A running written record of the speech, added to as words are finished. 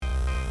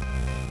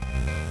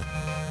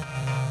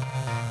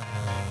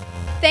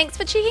Thanks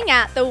for checking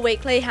out the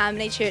weekly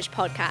Harmony Church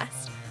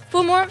podcast.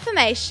 For more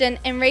information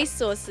and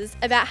resources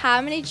about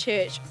Harmony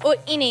Church or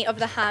any of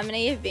the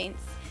Harmony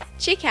events,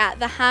 check out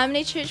the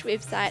Harmony Church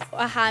website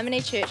or Harmony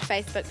Church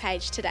Facebook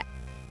page today.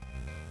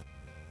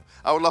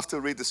 I would love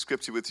to read the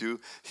scripture with you,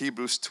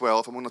 Hebrews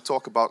 12. I'm going to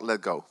talk about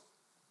let go.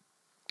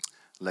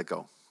 Let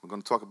go. We're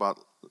going to talk about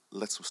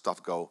let some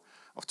stuff go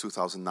of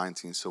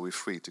 2019 so we're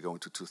free to go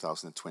into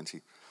 2020.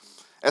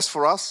 As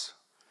for us,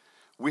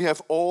 we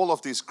have all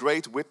of these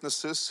great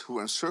witnesses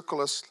who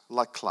encircle us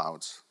like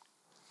clouds.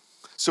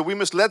 So we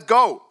must let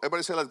go.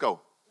 Everybody say let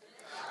go.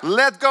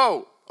 Let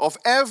go of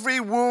every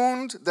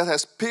wound that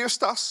has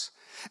pierced us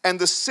and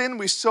the sin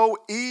we so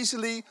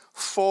easily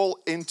fall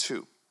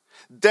into.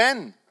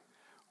 Then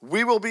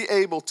we will be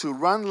able to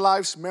run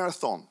life's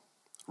marathon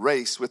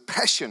race with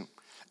passion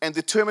and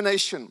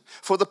determination,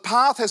 for the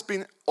path has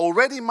been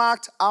already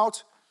marked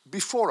out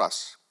before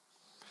us.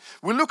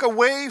 We look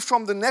away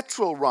from the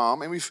natural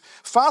realm and we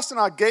fasten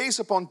our gaze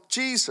upon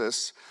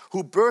Jesus,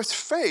 who birthed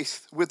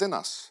faith within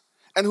us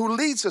and who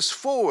leads us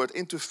forward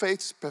into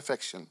faith's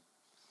perfection.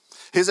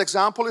 His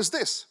example is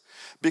this: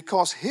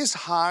 because his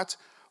heart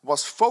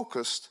was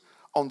focused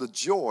on the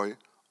joy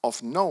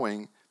of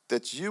knowing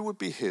that you would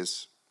be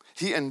his,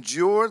 he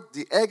endured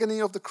the agony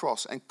of the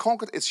cross and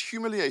conquered its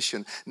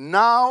humiliation,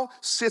 now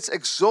sits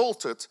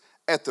exalted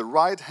at the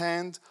right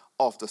hand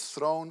of the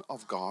throne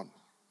of God.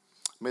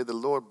 May the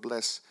Lord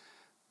bless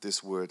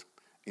this word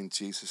in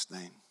Jesus'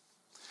 name.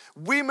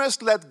 We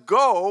must let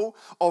go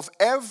of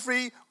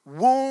every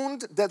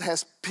wound that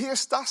has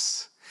pierced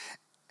us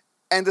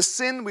and the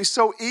sin we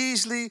so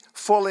easily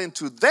fall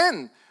into.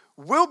 Then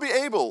we'll be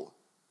able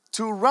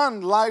to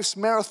run life's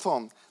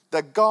marathon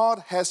that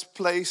God has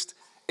placed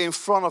in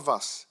front of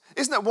us.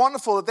 Isn't it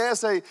wonderful that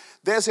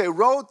there's a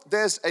road,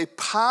 there's a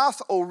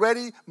path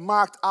already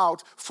marked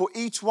out for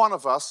each one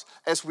of us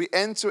as we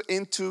enter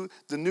into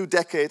the new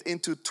decade,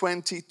 into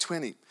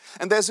 2020.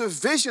 And there's a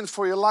vision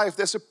for your life.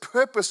 There's a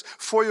purpose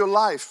for your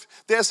life.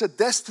 There's a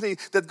destiny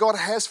that God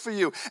has for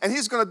you. And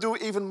he's going to do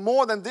even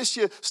more than this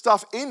year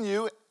stuff in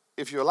you,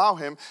 if you allow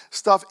him,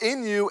 stuff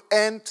in you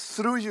and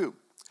through you.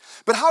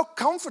 But how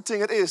comforting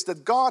it is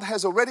that God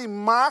has already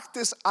marked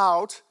this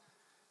out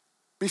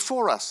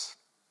before us.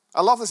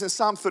 I love this in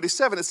Psalm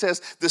 37. It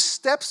says, the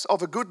steps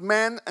of a good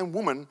man and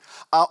woman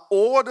are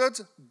ordered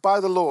by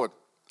the Lord,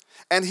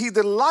 and he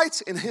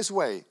delights in his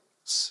ways.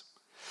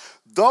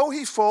 Though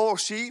he fall or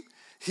she,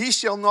 he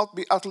shall not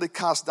be utterly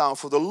cast down,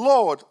 for the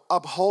Lord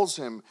upholds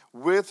him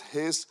with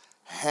his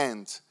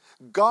hand.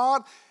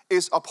 God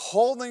is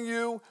upholding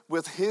you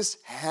with his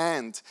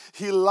hand.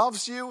 He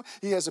loves you.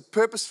 He has a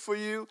purpose for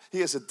you. He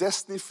has a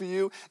destiny for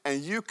you.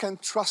 And you can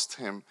trust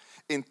him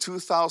in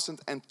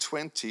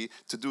 2020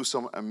 to do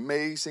some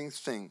amazing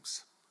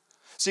things.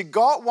 See,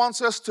 God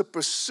wants us to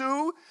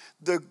pursue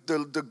the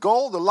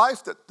goal, the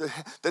life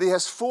that he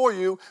has for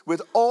you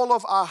with all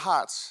of our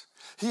hearts.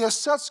 He has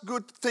such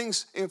good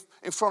things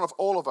in front of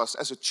all of us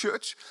as a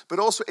church, but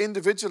also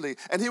individually.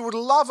 And he would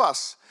love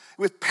us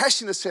with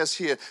passion, it says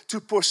here,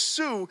 to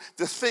pursue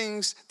the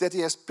things that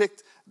he has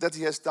picked, that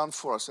he has done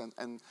for us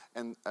and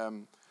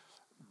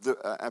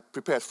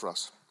prepared for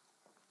us.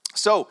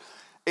 So,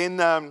 in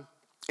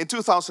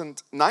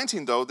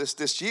 2019, though,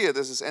 this year,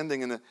 this is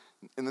ending in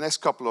the next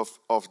couple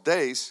of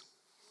days,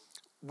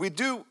 we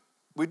do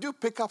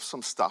pick up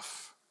some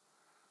stuff.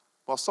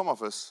 Well, some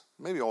of us,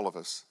 maybe all of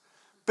us,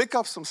 pick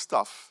up some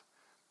stuff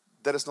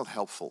that is not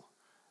helpful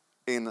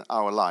in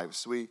our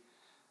lives.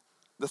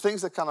 The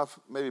things that kind of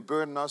maybe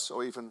burden us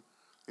or even,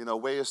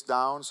 weigh us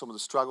down, some of the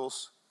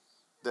struggles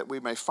that we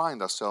may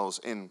find ourselves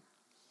in.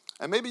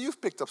 And maybe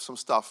you've picked up some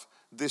stuff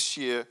this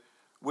year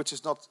which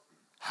is not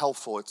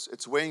helpful.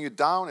 It's weighing you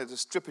down, it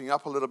is stripping you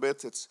up a little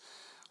bit, it's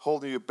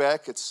holding you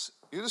back,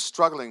 you're just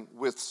struggling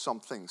with some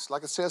things.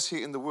 Like it says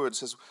here in the Word,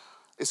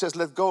 it says,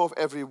 let go of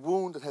every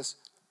wound that has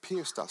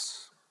pierced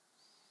us.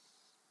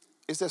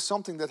 Is there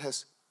something that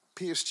has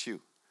pierced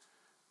you,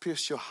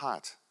 pierced your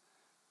heart,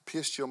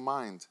 pierced your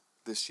mind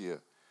this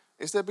year?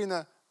 Has there been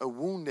a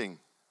wounding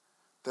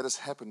that has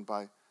happened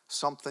by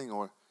something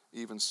or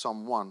even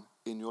someone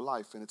in your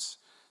life, and it's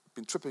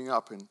been tripping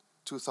up in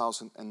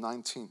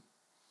 2019?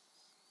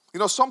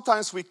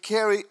 Sometimes we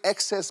carry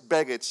excess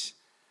baggage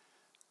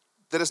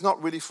that is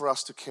not really for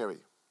us to carry.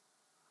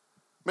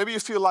 Maybe you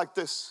feel like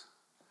this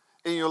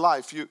in your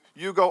life.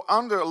 You go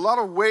under a lot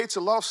of weights,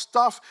 a lot of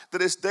stuff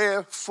that is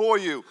there for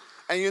you,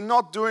 and you're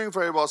not doing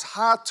very well. It's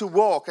hard to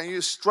walk, and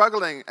you're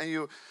struggling,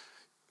 and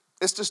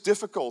it's just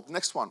difficult.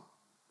 Next one.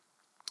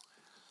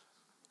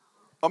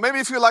 Or maybe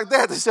you feel like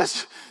that. It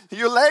says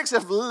your legs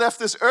have left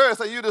this earth,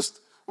 and you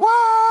just,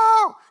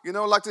 wow!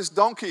 Like this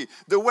donkey.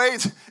 The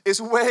weight is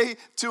way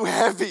too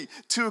heavy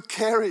to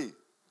carry.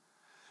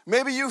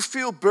 Maybe you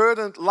feel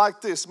burdened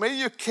like this. Maybe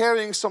you're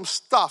carrying some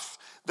stuff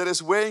that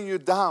is weighing you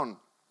down.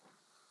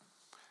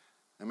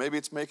 And maybe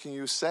it's making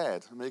you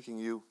sad, making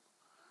you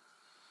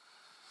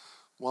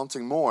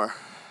wanting more.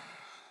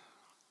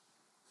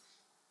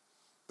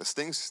 There's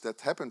things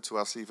that happened to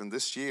us even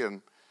this year,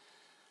 and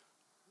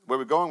where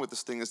we're going with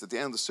this thing is at the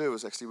end of the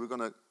service, actually, we're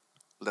going to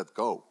let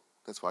go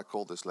That's why I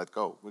call this let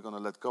go. We're going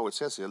to let go. It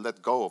says here,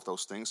 let go of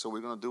those things. So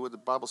we're going to do what the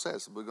Bible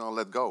says. We're going to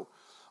let go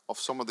of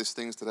some of these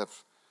things that have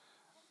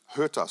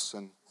hurt us.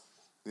 And,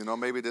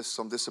 maybe there's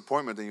some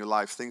disappointment in your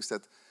life, things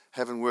that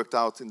haven't worked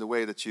out in the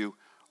way that you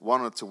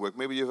wanted to work.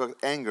 Maybe you have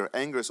anger.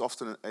 Anger is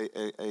often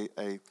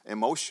a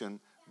emotion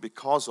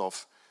because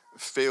of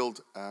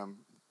failed,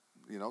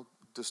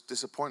 just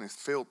disappointing,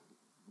 failed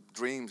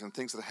dreams and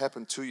things that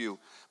happen to you.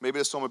 Maybe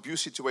there's some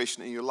abuse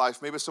situation in your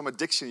life. Maybe there's some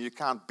addiction you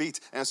can't beat.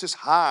 And it's just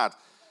hard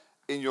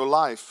in your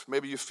life.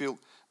 Maybe you feel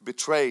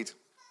betrayed.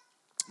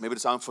 Maybe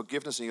there's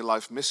unforgiveness in your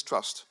life,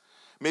 mistrust.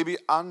 Maybe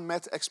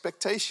unmet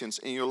expectations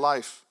in your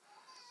life.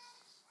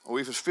 Or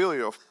even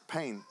failure of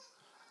pain.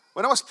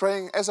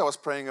 As I was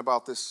praying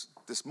about this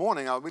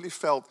morning, I really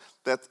felt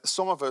that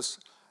some of us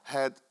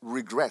had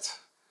regret.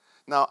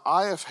 Now,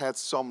 I have had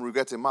some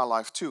regret in my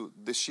life too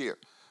this year,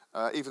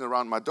 even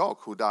around my dog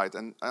who died.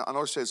 And I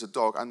know it's a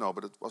dog, I know,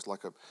 but it was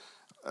like a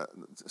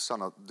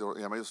son.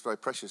 It was very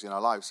precious in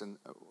our lives. And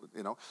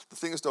the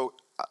thing is, though,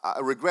 I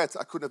regret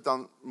I couldn't have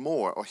done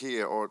more, or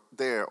here, or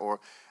there,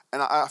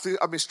 And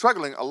I've been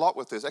struggling a lot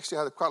with this. Actually,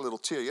 I had quite a little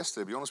tear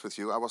yesterday, to be honest with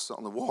you. I was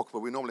on a walk,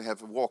 but we normally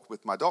have a walk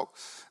with my dog.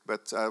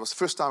 But it was the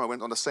first time I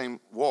went on the same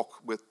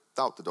walk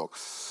without the dog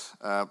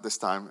this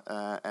time.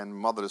 And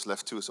mother is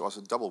left too, so it was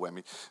a double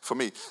whammy for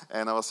me.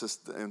 And I was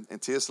just in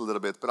tears a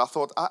little bit. But I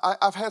thought,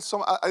 I've had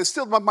some,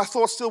 my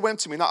thoughts still went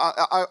to me. Now,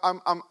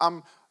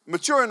 I'm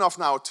mature enough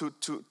now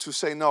to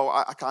say, no,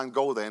 I can't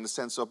go there in the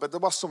sense of, but there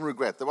was some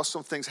regret. There was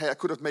some things, hey, I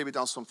could have maybe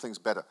done some things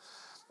better.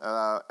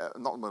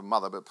 Not my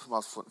mother, but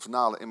for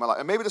now in my life.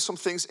 And maybe there's some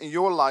things in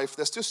your life,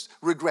 there's just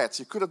regret.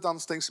 You could have done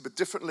things a bit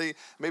differently.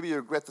 Maybe you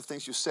regret the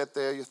things you said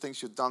there, the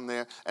things you've done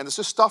there. And it's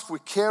just stuff we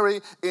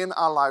carry in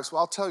our lives. Well,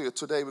 I'll tell you,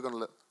 today we're going to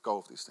let go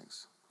of these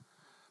things.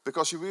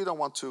 Because you really don't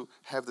want to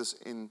have this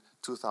in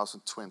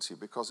 2020,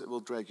 because it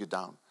will drag you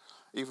down.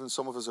 Even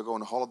some of us are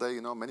going on holiday,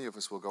 many of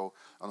us will go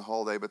on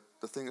holiday. But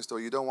the thing is, though,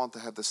 you don't want to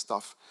have this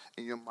stuff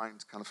in your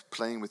mind, kind of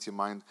playing with your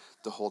mind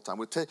the whole time.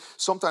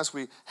 Sometimes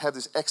we have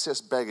this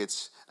excess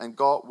baggage, and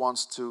God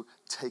wants to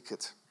take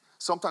it.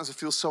 Sometimes it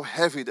feels so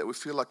heavy that we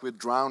feel like we're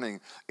drowning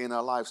in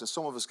our lives, and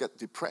some of us get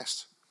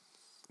depressed.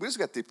 We just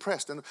get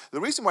depressed. And the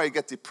reason why you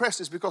get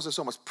depressed is because there's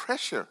so much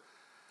pressure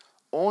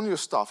on your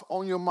stuff,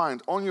 on your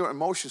mind, on your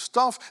emotions,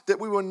 stuff that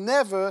we were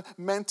never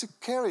meant to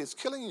carry. It's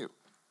killing you.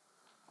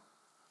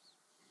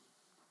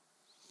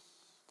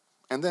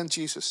 And then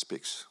Jesus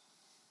speaks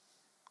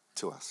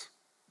to us.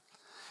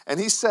 And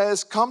he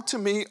says, come to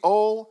me,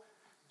 all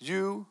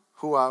you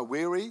who are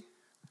weary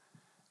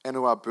and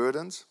who are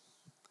burdened,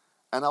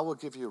 and I will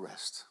give you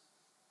rest.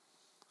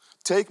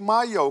 Take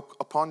my yoke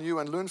upon you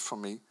and learn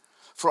from me,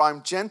 for I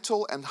am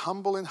gentle and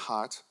humble in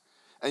heart,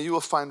 and you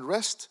will find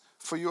rest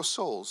for your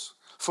souls.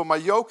 For my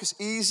yoke is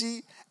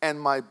easy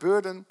and my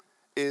burden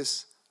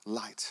is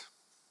light.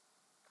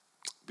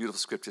 Beautiful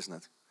scripture, isn't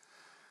it?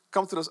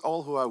 Come to us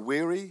all who are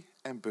weary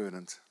and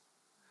burdened.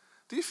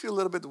 Do you feel a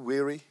little bit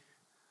weary?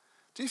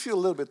 Do you feel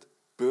a little bit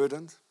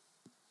burdened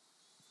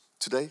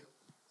today?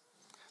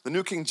 The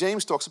New King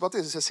James talks about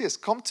this. It says, yes,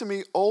 come to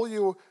me, all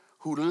you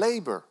who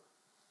labor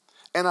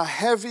and are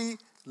heavy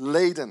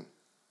laden.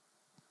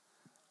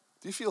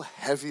 Do you feel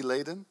heavy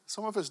laden?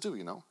 Some of us do,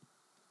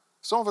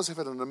 Some of us have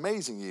had an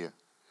amazing year.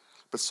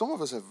 But some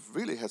of us have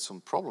really had some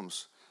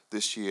problems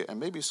this year. And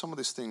maybe some of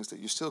these things that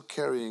you're still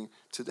carrying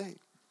today.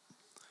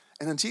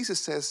 And then Jesus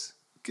says,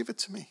 give it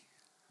to me.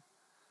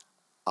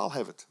 I'll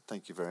have it.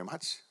 Thank you very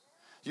much.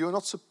 You are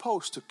not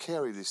supposed to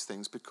carry these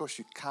things because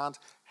you can't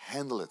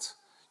handle it.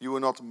 You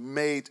were not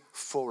made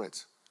for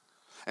it.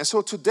 And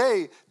so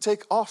today,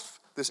 take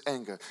off this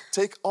anger.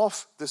 Take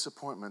off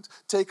disappointment.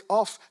 Take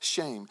off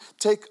shame.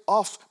 Take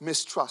off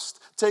mistrust.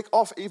 Take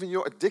off even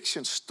your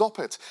addiction. Stop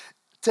it.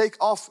 Take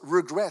off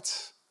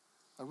regret.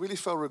 I really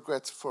felt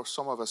regret for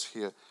some of us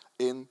here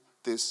in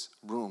this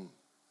room.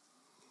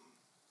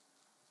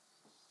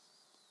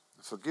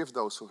 Forgive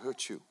those who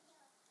hurt you.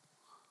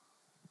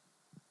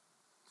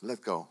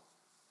 Let go.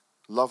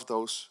 Love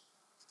those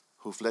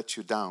who've let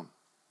you down.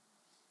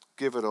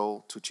 Give it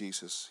all to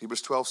Jesus.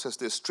 Hebrews 12 says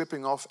this,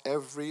 stripping off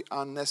every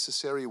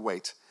unnecessary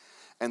weight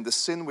and the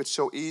sin which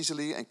so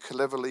easily and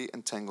cleverly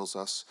entangles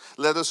us.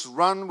 Let us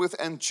run with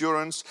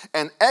endurance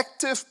and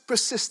active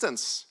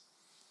persistence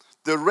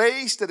the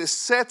race that is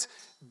set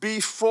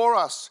before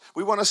us.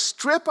 We want to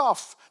strip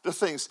off the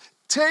things.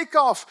 Take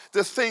off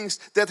the things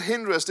that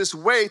hinder us, this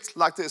weight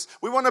like this.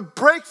 We want to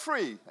break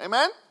free.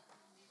 Amen?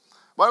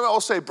 Why do we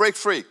all say break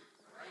free? Break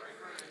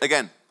free.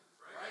 Again.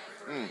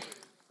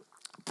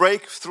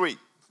 Break free.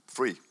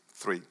 Break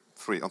free.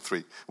 Free on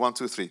three. 1,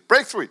 2, 3.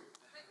 Break free.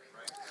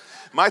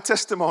 My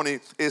testimony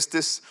is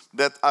this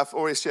that I've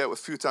already shared a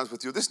few times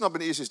with you. This has not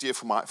been the easiest year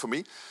for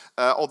me,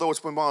 although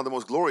it's been one of the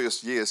most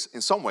glorious years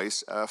in some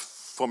ways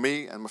for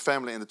me and my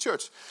family in the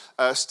church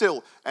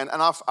still. And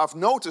I've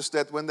noticed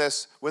that when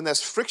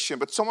there's friction,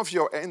 but some of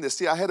you are in this.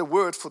 See, I had a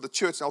word for the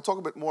church, and I'll talk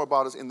a bit more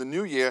about it in the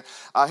new year.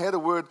 I had a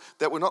word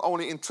that we're not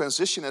only in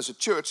transition as a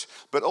church,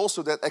 but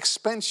also that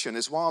expansion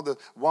is while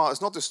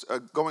it's not just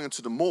going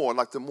into the more,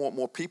 like the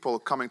more people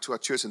coming to our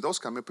church and those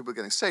kind of people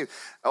getting saved.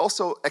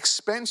 Also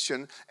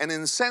expansion, and in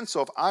the sense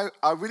of,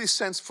 I really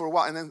sensed for a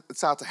while, and then it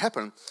started to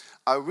happen,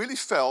 I really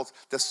felt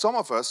that some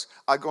of us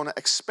are going to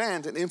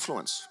expand in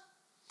influence.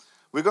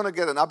 We're going to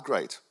get an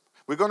upgrade.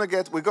 We're going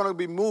to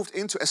be moved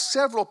into, and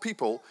several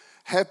people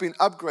have been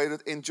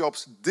upgraded in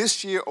jobs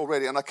this year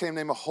already. And I can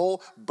name a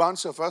whole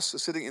bunch of us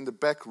sitting in the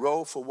back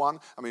row for one.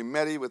 I mean,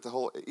 Mary with the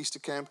whole Easter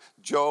camp,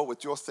 Joe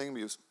with your thing,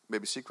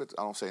 maybe secret,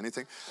 I don't say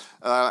anything.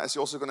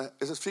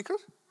 Is it secret?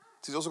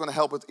 She's also going to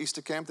help with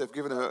Easter camp. They've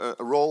given her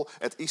a role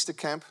at Easter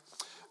camp.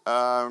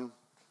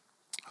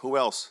 Who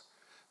else?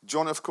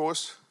 John, of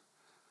course.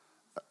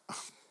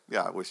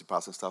 Yeah, I wish he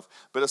passed and stuff.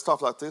 But it's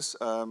stuff like this.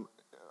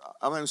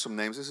 I'm naming some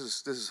names. This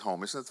is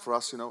home, isn't it, for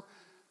us, you know?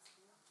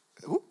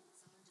 Who?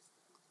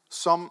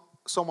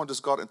 Someone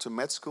just got into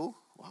med school.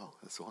 Wow,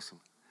 that's awesome.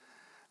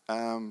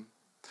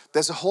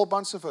 There's a whole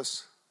bunch of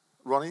us.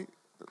 Ronnie,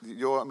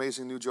 your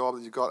amazing new job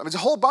that you got. I mean, there's a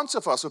whole bunch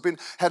of us who've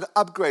had an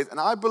upgrade. And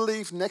I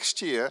believe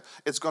next year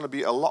it's going to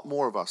be a lot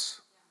more of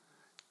us.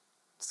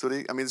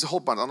 There's a whole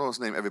bunch. I don't want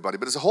to name everybody,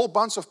 but there's a whole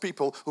bunch of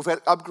people who've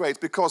had upgrades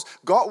because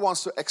God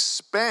wants to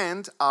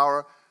expand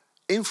our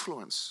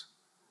influence.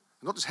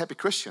 Not just happy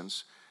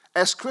Christians.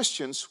 As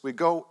Christians, we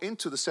go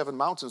into the 7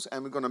 mountains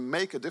and we're going to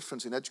make a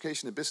difference in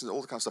education and business,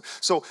 all that kind of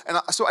stuff.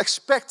 So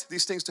expect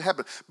these things to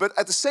happen. But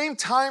at the same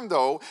time,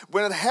 though,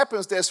 when it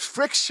happens, there's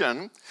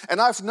friction.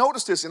 And I've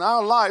noticed this in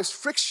our lives,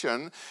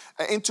 friction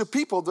into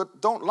people that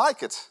don't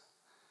like it.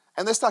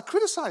 And they start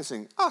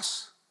criticizing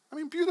us. I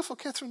mean, beautiful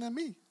Catherine and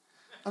me.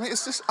 I mean,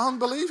 it's just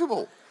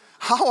unbelievable.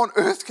 How on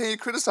earth can you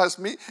criticize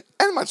me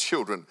and my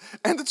children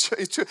and the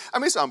church? I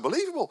mean, it's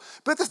unbelievable.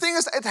 But the thing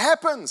is, it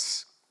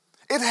happens.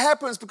 It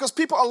happens because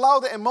people allow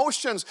their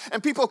emotions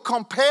and people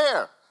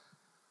compare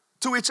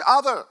to each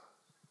other.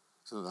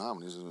 So,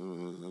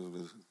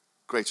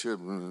 great shirt,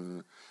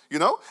 you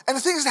know? And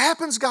the thing is, it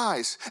happens,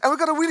 guys. And we've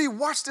got to really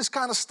watch this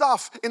kind of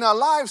stuff in our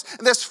lives.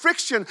 And there's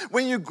friction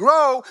when you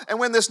grow and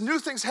when there's new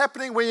things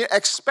happening, when you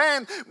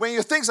expand, when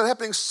your things are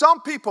happening.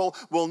 Some people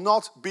will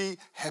not be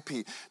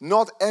happy.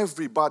 Not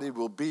everybody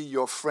will be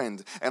your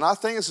friend. And I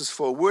think this is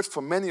for a word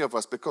for many of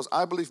us because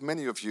I believe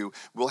many of you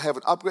will have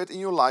an upgrade in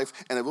your life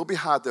and it will be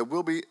hard. There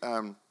will be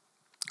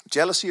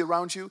jealousy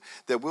around you.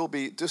 There will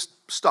be just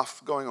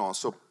stuff going on.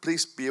 So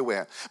please be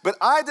aware. But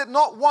I did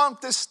not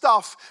want this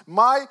stuff,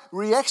 my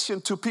reaction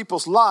to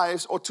people's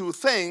lives or to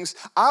things,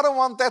 I don't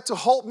want that to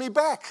hold me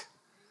back.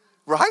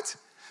 Right?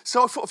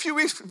 So for a few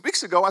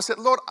weeks ago, I said,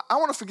 Lord, I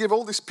want to forgive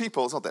all these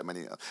people. It's not that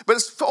many. But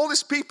it's for all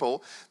these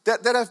people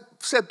that have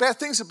said bad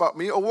things about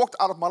me or walked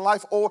out of my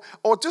life or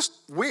just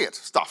weird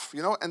stuff,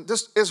 you know. And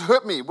this has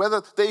hurt me,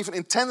 whether they even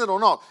intended or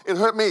not. It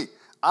hurt me.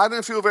 I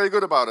didn't feel very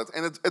good about it.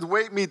 And it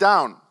weighed me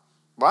down.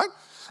 Right?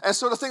 And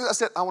so the thing is, I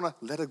said, I want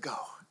to let it go.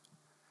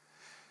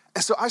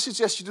 And so I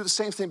suggest you do the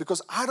same thing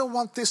because I don't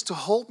want this to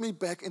hold me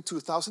back in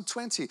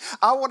 2020.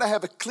 I want to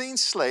have a clean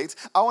slate.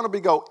 I want to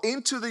go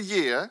into the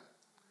year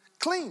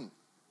clean.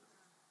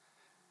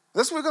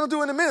 That's what we're going to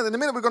do in a minute. In a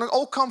minute, we're going to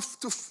all come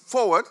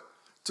forward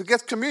to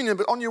get communion.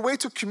 But on your way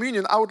to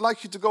communion, I would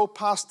like you to go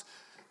past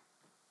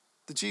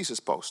the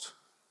Jesus post.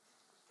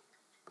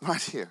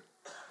 Right here.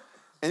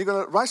 And you're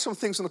going to write some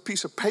things on a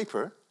piece of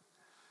paper.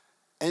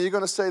 And you're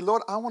going to say,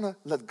 Lord, I want to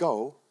let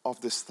go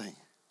of this thing.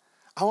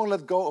 I want to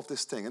let go of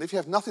this thing. And if you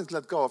have nothing to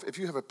let go of, if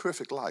you have a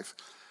perfect life,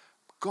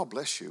 God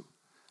bless you.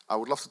 I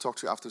would love to talk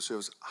to you after the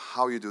service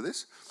how you do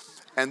this.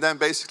 And then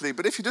basically,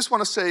 but if you just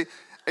want to say,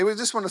 and we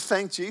just want to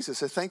thank Jesus.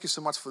 Say, thank you so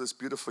much for this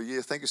beautiful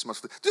year. Thank you so much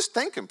for this. Just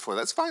thank him for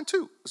that. That's fine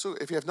too. So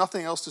if you have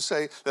nothing else to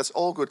say, that's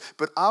all good.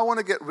 But I want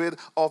to get rid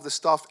of the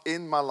stuff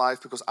in my life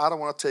because I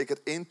don't want to take it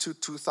into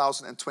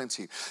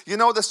 2020. You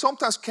know, there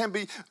sometimes can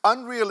be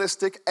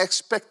unrealistic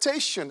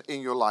expectation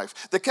in your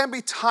life. There can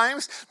be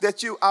times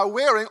that you are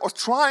wearing or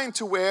trying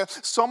to wear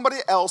somebody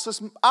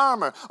else's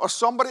armor or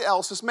somebody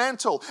else's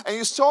mantle. And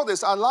you saw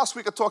this. Last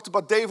week I talked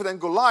about David and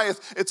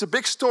Goliath. It's a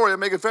big story. I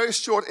make it very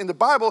short in the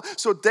Bible.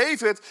 So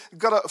David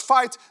got to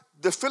fight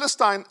the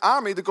Philistine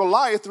army, the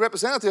Goliath, the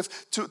representative,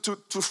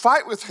 to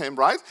fight with him,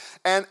 right?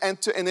 And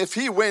if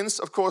he wins,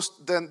 of course,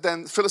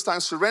 then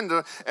Philistines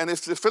surrender. And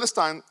if the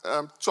Philistine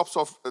chops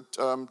off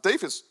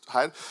David's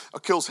head or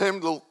kills him,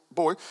 little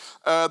boy,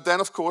 then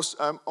of course,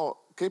 can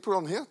you put it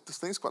on here? This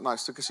thing's quite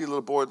nice. So you can see a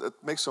little boy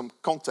that makes some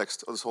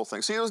context of this whole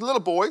thing. See, it was a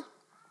little boy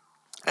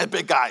and a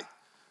big guy.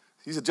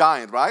 He's a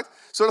giant, right?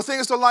 So the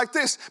thing is like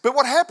this. But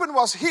what happened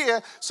was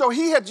here, so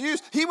he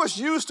was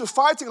used to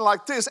fighting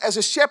like this as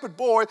a shepherd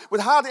boy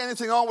with hardly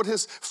anything on, with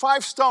his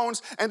 5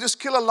 stones and just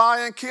kill a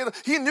lion,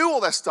 He knew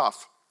all that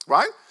stuff,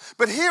 right?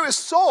 But here is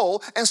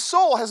Saul, and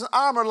Saul has an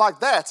armor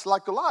like that,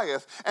 like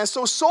Goliath. And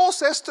so Saul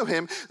says to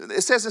him,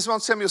 it says in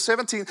 1 Samuel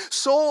 17,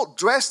 Saul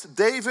dressed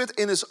David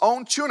in his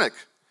own tunic.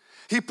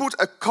 He put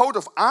a coat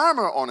of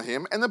armor on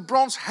him and a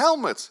bronze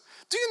helmet.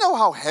 Do you know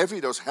how heavy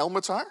those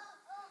helmets are?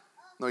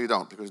 No, you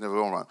don't, because you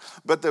never worn one.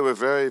 But they were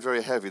very,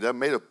 very heavy. They're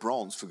made of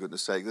bronze, for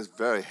goodness sake. That's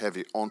very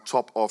heavy on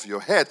top of your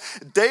head.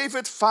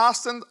 David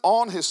fastened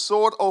on his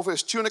sword over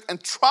his tunic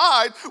and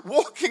tried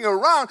walking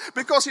around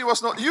because he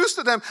was not used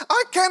to them.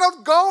 I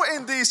cannot go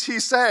in these,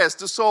 he says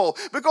to Saul,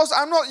 because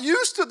I'm not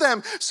used to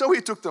them. So he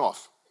took them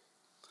off.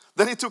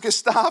 Then he took his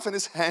staff in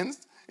his hand,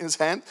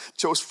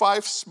 chose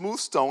 5 smooth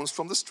stones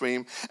from the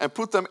stream and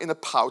put them in a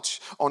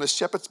pouch on his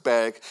shepherd's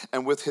bag.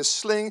 And with his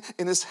sling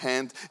in his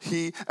hand,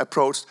 he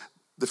approached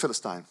the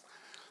Philistine,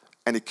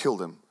 and he killed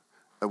him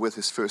with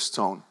his first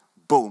stone.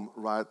 Boom,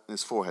 right in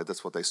his forehead.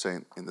 That's what they say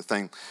in the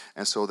thing.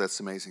 And so that's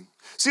amazing.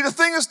 See, the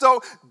thing is,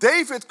 though,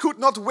 David could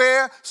not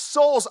wear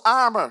Saul's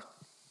armor.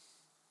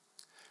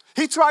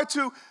 He tried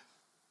to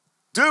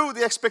do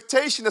the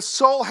expectation that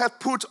Saul had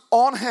put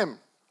on him.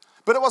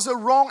 But it was a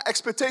wrong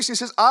expectation. He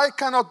says, I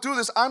cannot do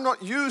this. I'm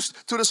not used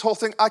to this whole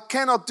thing. I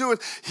cannot do it.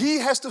 He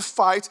has to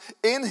fight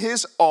in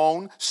his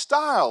own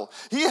style.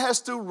 He has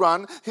to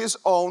run his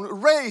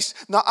own race.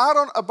 Now, I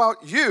don't know about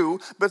you,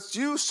 but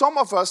some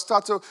of us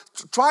start to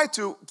try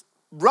to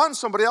run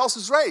somebody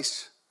else's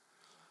race.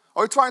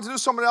 Or you're trying to do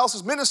somebody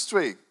else's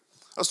ministry.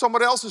 Or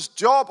somebody else's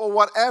job or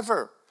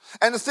whatever.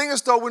 And the thing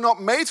is, though, we're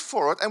not made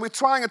for it. And we're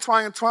trying and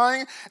trying and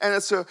trying. And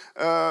it's a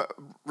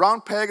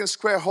round peg in a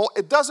square hole.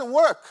 It doesn't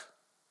work.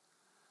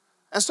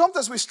 And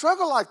sometimes we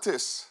struggle like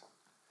this.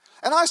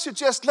 And I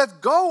suggest let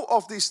go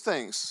of these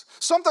things.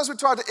 Sometimes we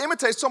try to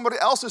imitate somebody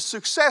else's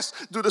success,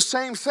 do the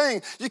same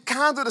thing. You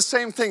can't do the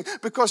same thing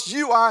because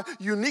you are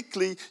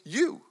uniquely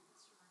you.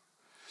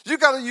 You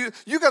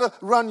gotta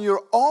run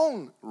your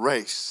own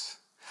race.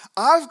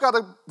 I've got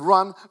to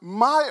run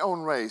my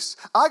own race.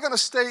 I'm going to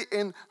stay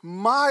in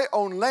my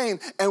own lane.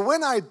 And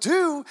when I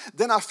do,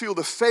 then I feel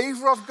the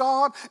favor of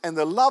God and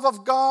the love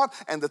of God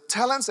and the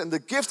talents and the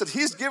gift that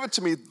He's given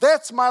to me.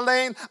 That's my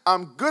lane.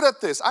 I'm good at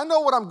this. I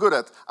know what I'm good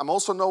at. I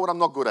also know what I'm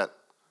not good at.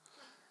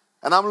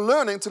 And I'm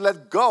learning to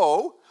let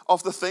go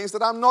of the things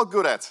that I'm not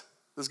good at.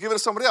 Let's give it to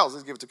somebody else.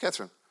 Let's give it to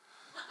Catherine.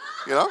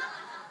 You know?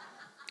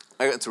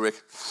 I got it to Rick.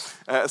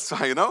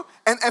 So, you know?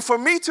 And for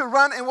me to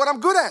run in what I'm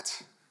good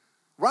at.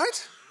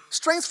 Right?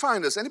 Strength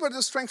finders. Anybody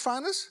do strength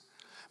finders?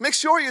 Make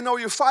sure you know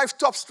your 5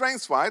 top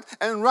strengths, right?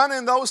 And run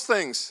in those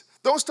things.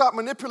 Don't start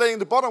manipulating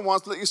the bottom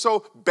ones that you're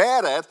so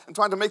bad at and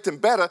trying to make them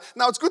better.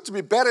 Now, it's good to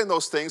be better in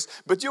those things,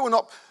 but you are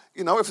not,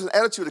 if it's an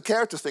attitude, a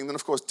character thing, then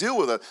of course deal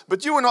with it.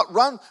 But you were not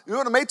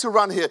made to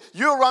run here.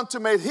 You're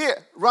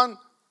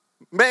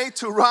made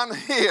to run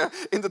here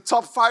in the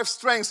top 5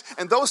 strengths.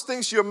 And those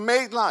things you're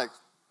made like.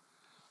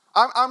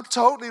 I'm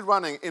totally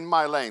running in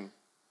my lane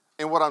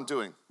in what I'm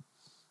doing.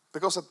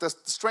 Because of the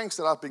strengths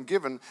that I've been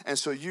given, and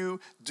so you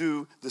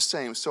do the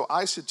same. So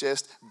I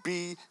suggest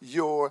be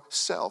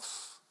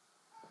yourself.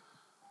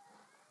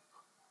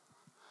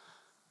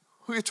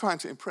 Who are you trying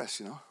to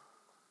impress,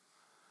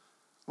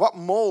 What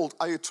mold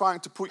are you trying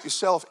to put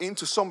yourself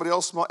into somebody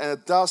else's mold and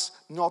it does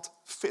not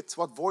fit?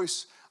 What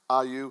voice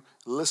are you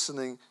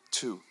listening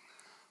to?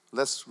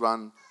 Let's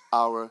run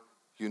our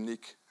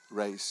unique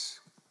race.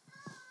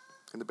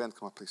 Can the band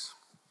come up, please?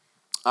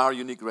 Our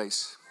unique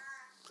race.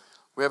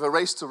 We have a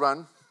race to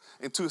run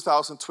in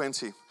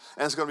 2020. And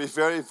it's going to be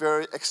very,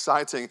 very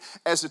exciting.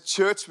 As a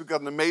church, we've got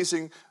an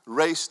amazing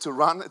race to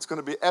run. It's going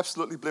to be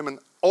absolutely blimmin'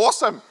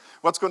 awesome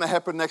what's going to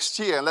happen next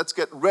year. And let's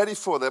get ready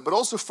for that. But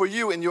also for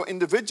you in your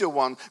individual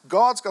one,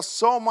 God's got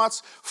so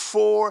much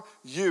for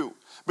you.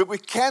 But we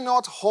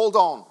cannot hold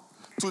on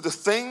to the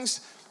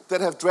things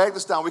that have dragged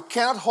us down. We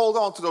cannot hold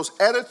on to those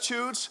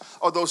attitudes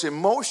or those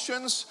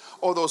emotions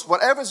or those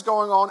whatever's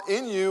going on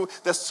in you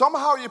that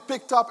somehow you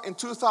picked up in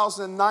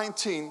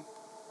 2019.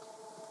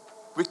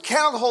 We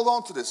cannot hold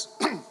on to this.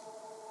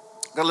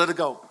 Gotta let it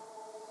go.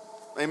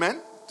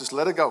 Amen? Just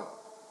let it go.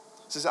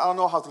 Says, I don't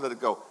know how to let it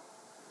go.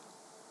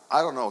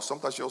 I don't know.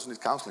 Sometimes you also need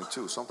counseling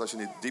too. Sometimes you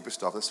need deeper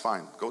stuff. That's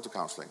fine. Go to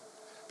counseling.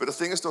 But the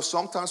thing is, though,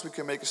 sometimes we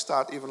can make a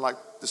start, even like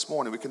this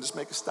morning. We can just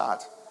make a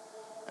start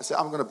and say,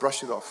 I'm going to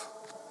brush it off.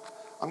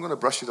 I'm going to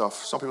brush it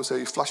off. Some people say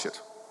you flush it.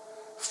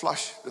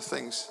 Flush the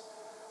things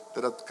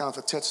that are kind of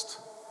attached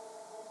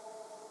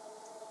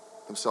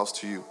themselves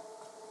to you.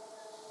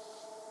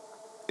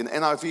 In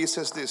NIV it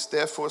says this,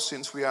 therefore,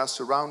 since we are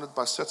surrounded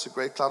by such a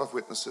great cloud of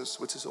witnesses,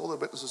 which is all the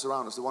witnesses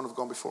around us, the one who have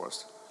gone before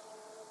us.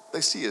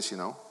 They see us,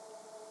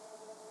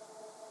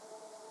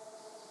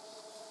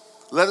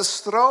 Let us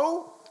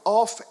throw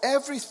off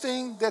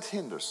everything that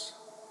hinders.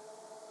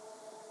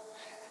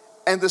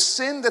 And the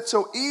sin that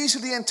so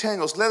easily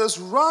entangles. Let us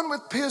run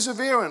with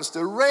perseverance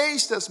the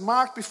race that's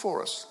marked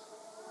before us.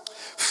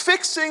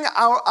 Fixing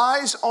our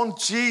eyes on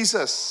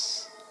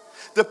Jesus,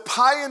 the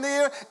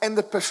pioneer and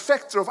the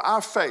perfecter of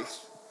our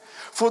faith.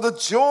 For the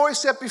joy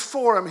set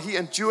before him, he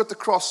endured the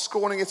cross,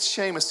 scorning its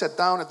shame, and sat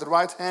down at the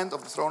right hand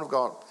of the throne of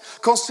God.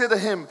 Consider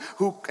him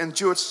who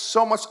endured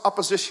so much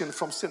opposition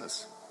from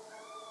sinners.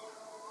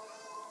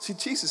 See,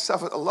 Jesus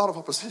suffered a lot of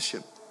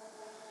opposition.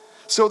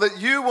 So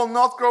that you will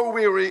not grow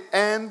weary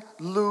and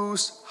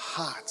lose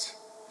heart.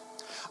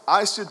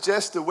 I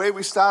suggest the way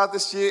we started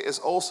this year is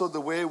also the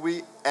way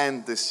we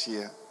end this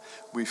year.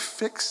 We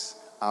fix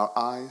our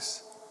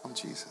eyes on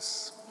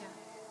Jesus. Yeah.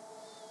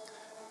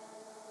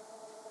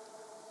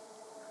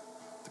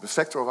 The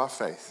perfecter of our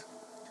faith.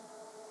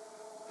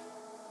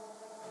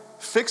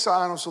 Fix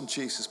our eyes on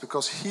Jesus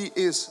because He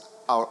is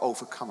our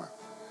overcomer.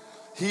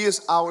 He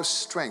is our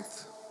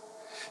strength.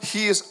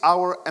 He is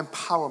our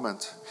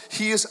empowerment.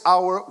 He is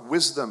our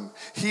wisdom.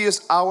 He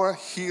is our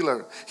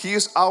healer. He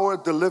is our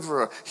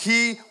deliverer.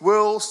 He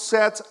will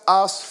set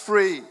us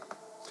free.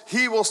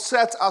 He will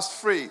set us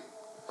free.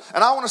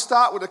 And I want to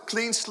start with a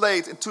clean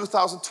slate in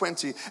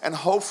 2020, and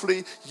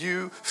hopefully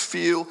you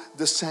feel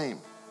the same.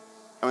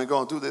 And we're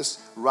going to do this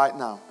right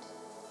now.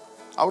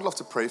 I would love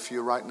to pray for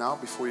you right now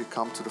before you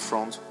come to the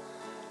front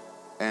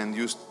and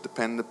use the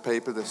pen and the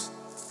paper. There's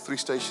 3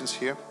 stations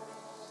here.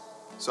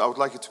 So I would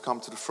like you to come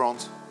to the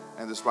front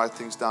and just write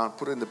things down.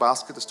 Put it in the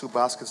basket. There's 2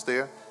 baskets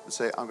there. And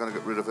say, I'm going to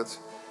get rid of it.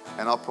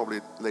 And I'll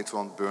probably later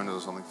on burn it or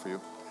something for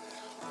you.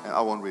 And I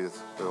won't read it,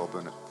 but I'll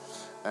burn it.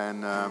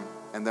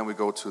 And then we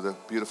go to the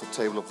beautiful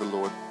table of the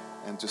Lord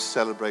and just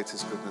celebrate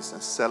His goodness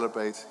and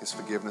celebrate His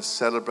forgiveness.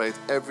 Celebrate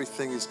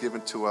everything He's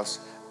given to us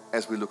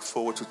as we look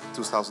forward to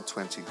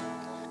 2020.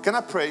 Can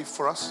I pray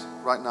for us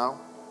right now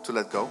to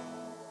let go?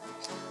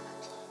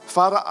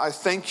 Father, I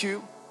thank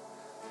you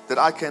that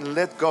I can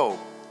let go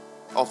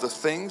of the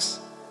things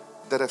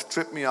that have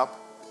tripped me up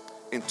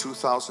in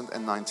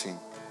 2019.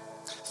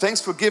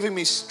 Thanks for giving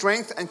me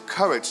strength and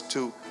courage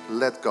to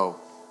let go.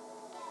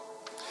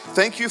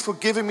 Thank you for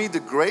giving me the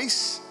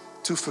grace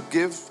to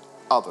forgive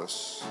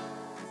others,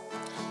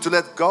 to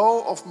let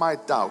go of my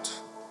doubt,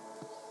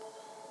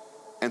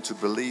 and to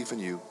believe in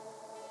you.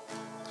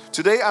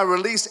 Today I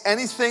release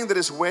anything that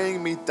is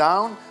weighing me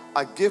down.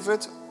 I give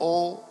it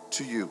all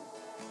to you.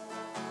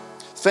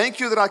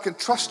 Thank you that I can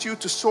trust you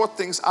to sort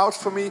things out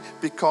for me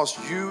because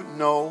you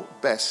know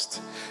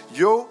best.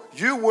 You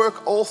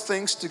work all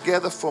things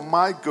together for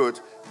my good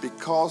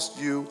because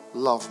you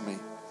love me.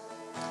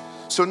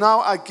 So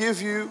now I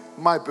give you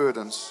my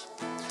burdens.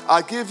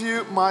 I give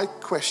you my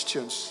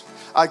questions.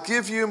 I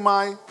give you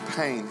my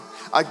pain.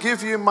 I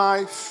give you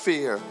my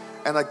fear.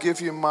 And I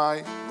give you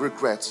my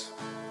regret.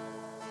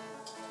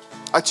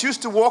 I choose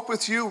to walk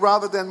with you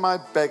rather than my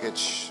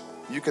baggage.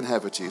 You can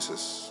have it,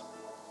 Jesus.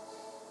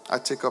 I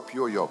take up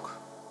your yoke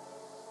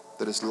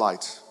that is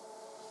light,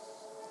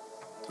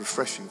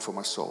 refreshing for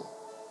my soul.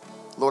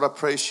 Lord, I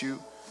praise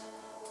you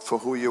for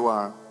who you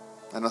are.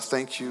 And I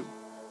thank you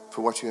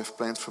for what you have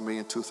planned for me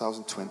in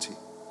 2020.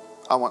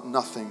 I want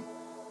nothing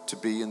to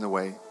be in the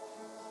way.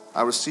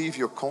 I receive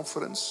your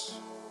confidence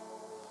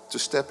to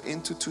step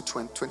into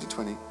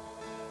 2020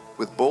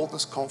 with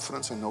boldness,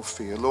 confidence, and no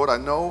fear. Lord, I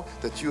know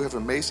that you have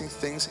amazing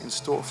things in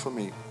store for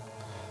me.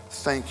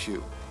 Thank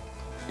you.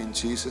 In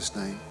Jesus'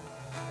 name,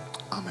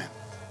 amen.